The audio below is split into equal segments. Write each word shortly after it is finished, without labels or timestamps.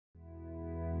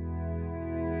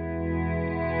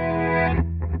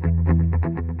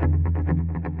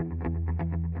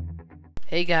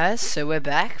Hey guys, so we're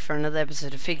back for another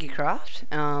episode of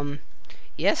FiggyCraft.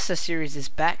 Yes, the series is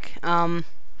back. The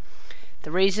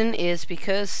reason is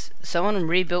because someone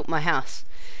rebuilt my house.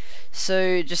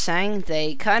 So, just saying,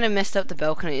 they kind of messed up the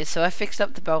balcony, so I fixed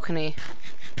up the balcony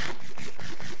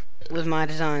with my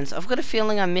designs. I've got a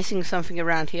feeling I'm missing something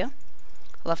around here.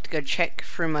 I'll have to go check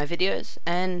through my videos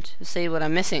and see what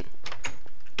I'm missing.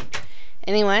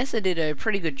 Anyways, they did a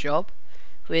pretty good job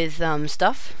with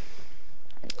stuff.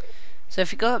 So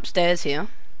if you go upstairs here,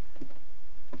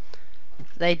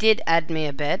 they did add me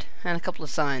a bed and a couple of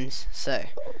signs. So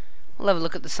we'll have a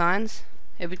look at the signs.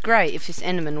 It'd be great if this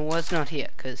Enderman was not here,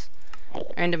 because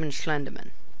Enderman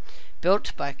Schlenderman.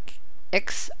 Built by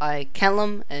X.I.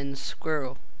 Callum and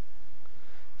Squirrel.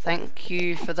 Thank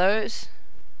you for those.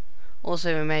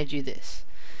 Also, we made you this.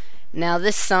 Now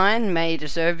this sign may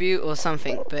deserve you or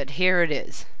something, but here it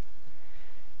is.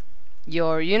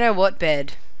 Your you-know-what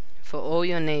bed for all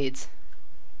your needs.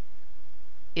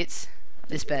 It's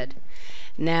this bed.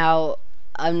 Now,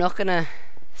 I'm not gonna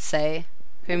say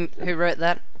who wrote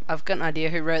that. I've got an idea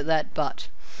who wrote that, but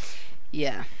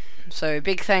yeah. So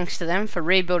big thanks to them for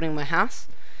rebuilding my house,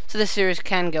 so this series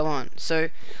can go on. So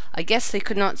I guess they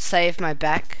could not save my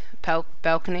back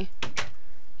balcony,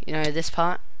 you know, this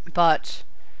part, but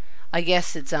I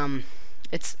guess it's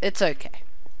okay.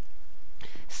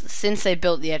 Since they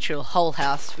built the actual whole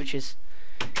house, which is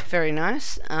very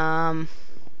nice.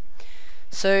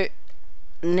 So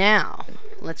now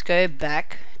let's go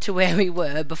back to where we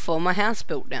were before my house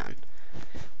built down.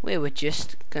 We were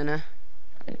just gonna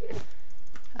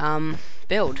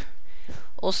build.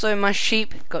 Also, my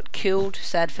sheep got killed.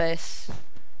 Sad face.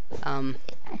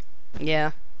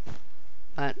 Yeah,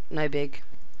 but no big.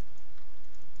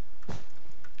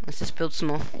 Let's just build some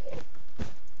more.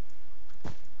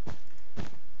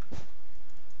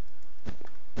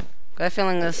 Got a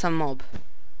feeling there's some mob.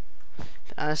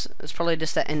 It's probably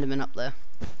just that Enderman up there.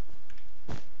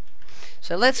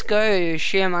 So let's go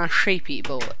share my sheepy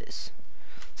boys.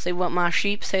 See what my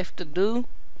sheeps have to do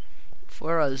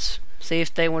for us. See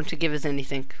if they want to give us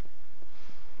anything.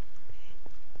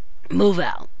 Move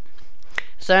out.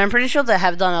 So I'm pretty sure they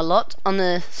have done a lot on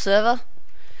the server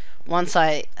once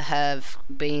I have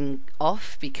been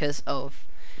off because of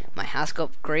my house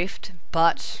got griefed,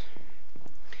 but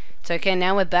it's okay,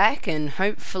 now we're back and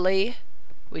hopefully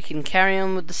we can carry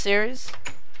on with the series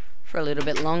for a little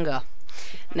bit longer.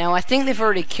 Now I think they've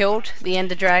already killed the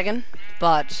Ender Dragon,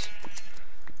 but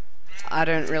I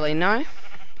don't really know.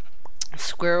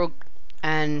 Squirrel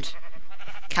and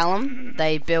Callum,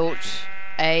 they built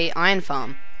a iron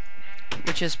farm,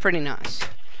 which is pretty nice.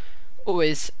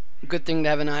 Always a good thing to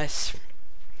have a nice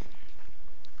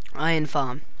iron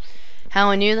farm.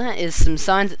 How I knew that is some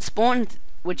signs that spawned,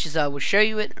 which is I will show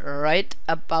you it right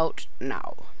about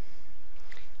now.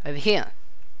 Over here.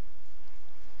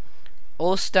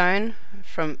 All stone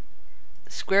from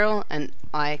Squirrel and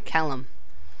I Callum.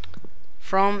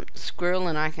 From Squirrel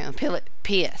and I Callum.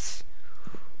 P.S.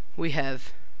 We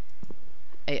have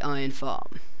a iron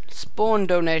farm. Spawn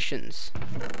donations.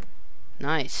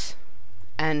 Nice.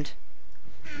 And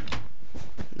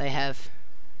they have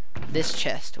this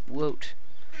chest. Woot.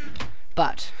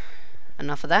 But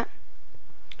enough of that.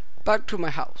 Back to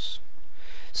my house.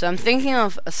 So I'm thinking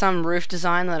of some roof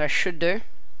design that I should do.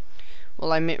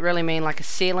 Well, I really mean like a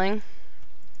ceiling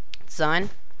design.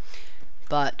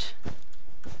 But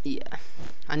yeah,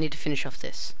 I need to finish off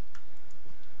this,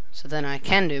 so then I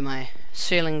can do my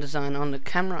ceiling design on the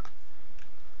camera.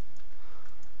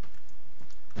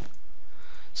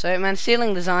 So my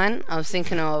ceiling design, I was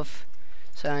thinking of,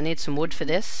 so I need some wood for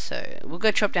this, so we'll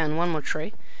go chop down one more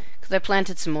tree, because I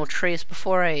planted some more trees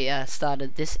before I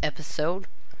started this episode.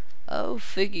 Oh,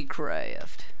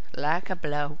 FiggyCraft, like a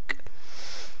bloke.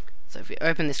 So if we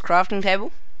open this crafting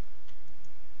table,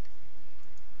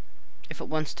 if it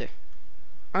wants to,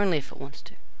 only if it wants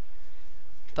to,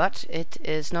 but it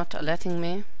is not letting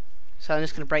me, so I'm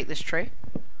just going to break this tree.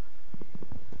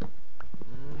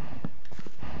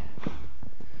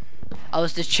 I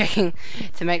was just checking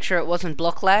to make sure it wasn't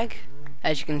block lag.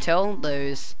 As you can tell,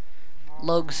 those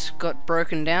logs got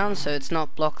broken down, so it's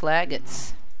not block lag,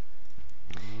 it's,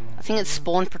 I think it's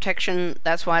spawn protection,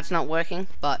 that's why it's not working,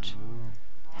 but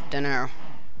don't know.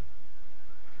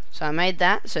 So I made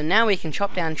that, so now we can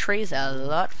chop down trees a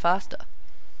lot faster.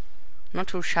 Not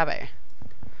too shabby.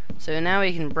 So now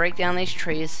we can break down these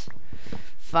trees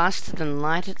faster than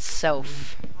light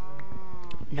itself.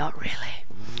 Not really.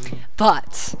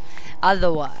 But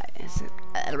otherwise,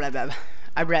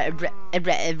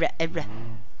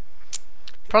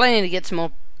 probably need to get some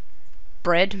more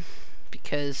bread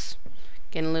because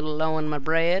getting a little low on my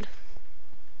bread.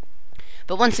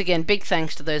 But once again, big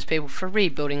thanks to those people for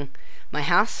rebuilding my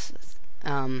house,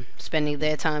 spending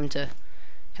their time to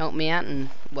help me out,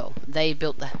 and well, they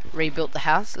rebuilt the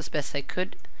house as best they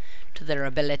could to their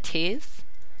abilities.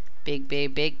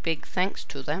 Big thanks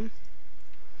to them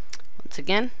once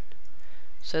again.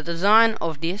 So the design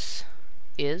of this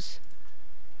is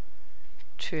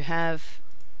to have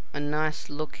a nice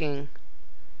looking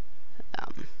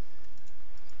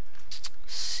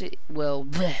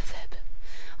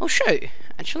I'll show you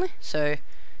actually. So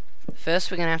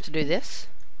first we're gonna have to do this.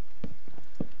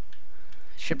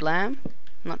 Shablam,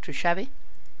 not too shabby.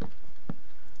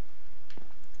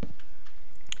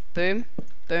 Boom,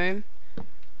 boom,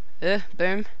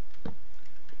 boom.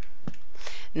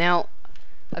 Now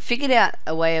I figured out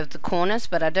a way of the corners,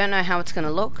 but I don't know how it's gonna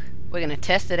look. We're gonna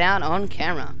test it out on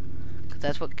camera, because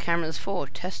that's what camera's for,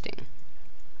 testing.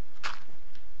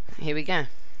 Here we go.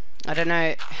 I don't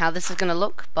know how this is gonna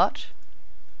look, but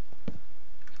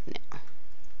now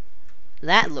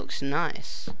that looks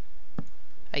nice.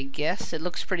 I guess it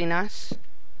looks pretty nice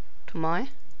to my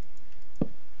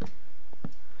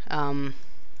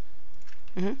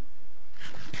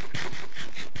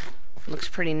looks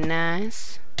pretty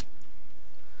nice.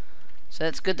 So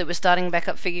it's good that we're starting back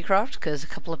up FiggyCraft, because a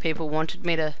couple of people wanted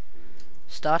me to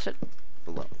start it,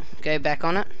 well, go back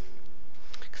on it,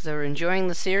 because they were enjoying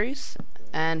the series,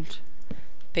 and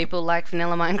people like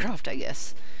vanilla Minecraft, I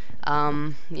guess.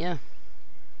 Yeah.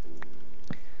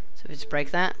 So we just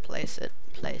break that, place it,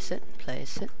 place it,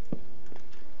 place it.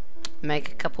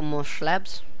 Make a couple more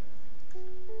slabs.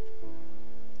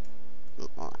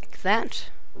 Like that.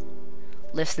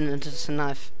 Listen to some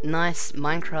nice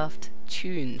Minecraft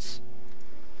tunes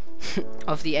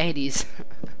of the 80s.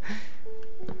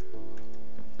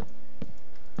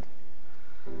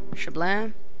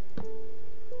 Shablam.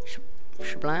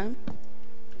 Shablam.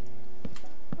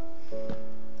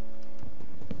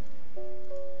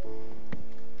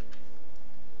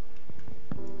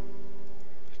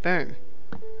 Boom.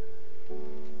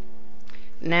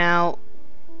 Now,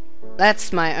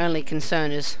 that's my only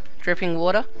concern, is dripping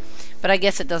water, but I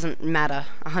guess it doesn't matter,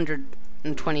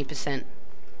 120%.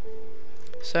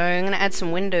 So I'm going to add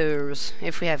some windows,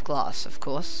 if we have glass, of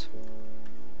course.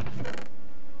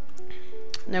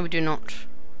 No, we do not.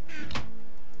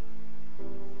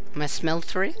 My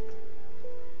smeltery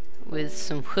with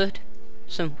some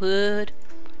wood,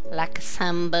 like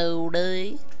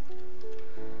somebody.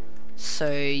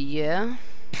 So yeah,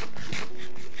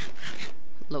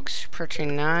 looks pretty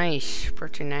nice,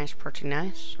 pretty nice.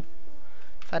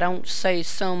 If I don't say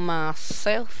so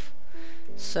myself.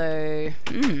 So,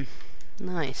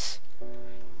 nice.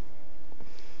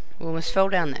 We almost fell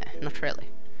down there. Not really.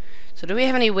 So do we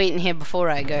have any wheat in here before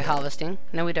I go harvesting?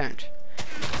 No, we don't.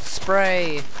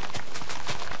 Spray.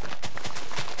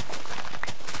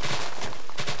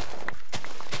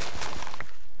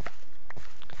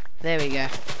 There we go.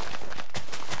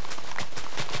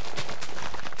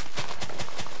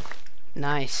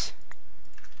 Nice.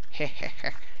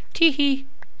 Hehehe. Teehee.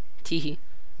 Teehee.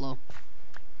 Low.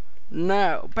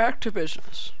 Now, back to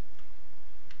business.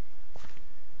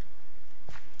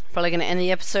 Probably going to end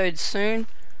the episode soon.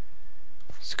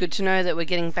 It's good to know that we're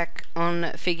getting back on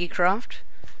FiggyCraft.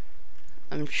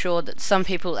 I'm sure that some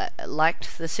people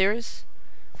liked the series,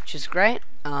 which is great.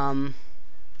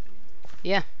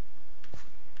 Yeah.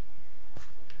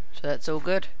 So that's all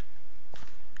good.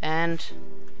 And,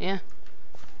 yeah.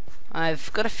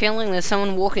 I've got a feeling there's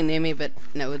someone walking near me, but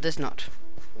no, there's not.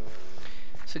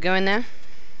 So go in there.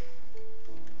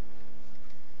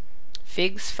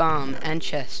 Figs, farm, and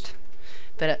chest.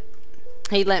 But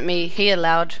he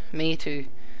allowed me to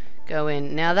go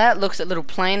in. Now that looks a little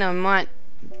plain. I might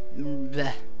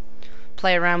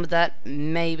play around with that,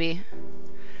 maybe.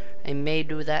 I may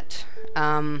do that.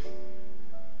 Open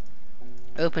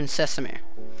sesame.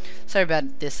 Sorry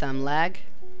about this lag.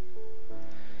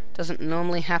 Doesn't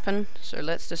normally happen, so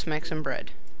let's just make some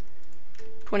bread.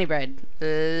 20 bread.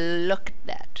 Look at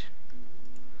that.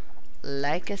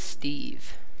 Like a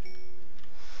Steve.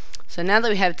 So now that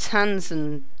we have tons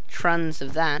and tons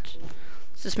of that,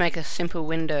 let's just make a simple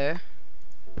window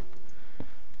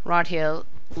right here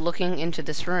looking into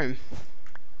this room.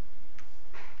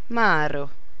 Maru.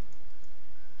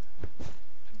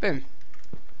 Boom.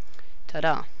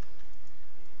 Ta-da.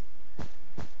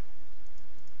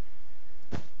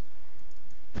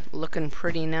 Looking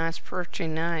pretty nice, pretty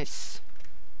nice.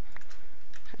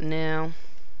 Now,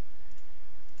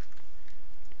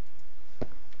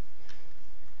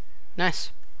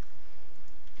 nice.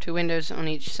 2 windows on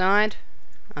each side.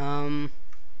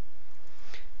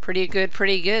 Pretty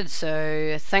good.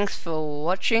 So thanks for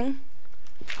watching,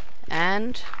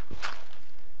 and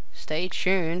stay stay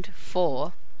tuned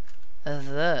for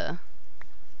the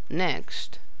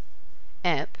next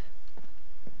Ep12.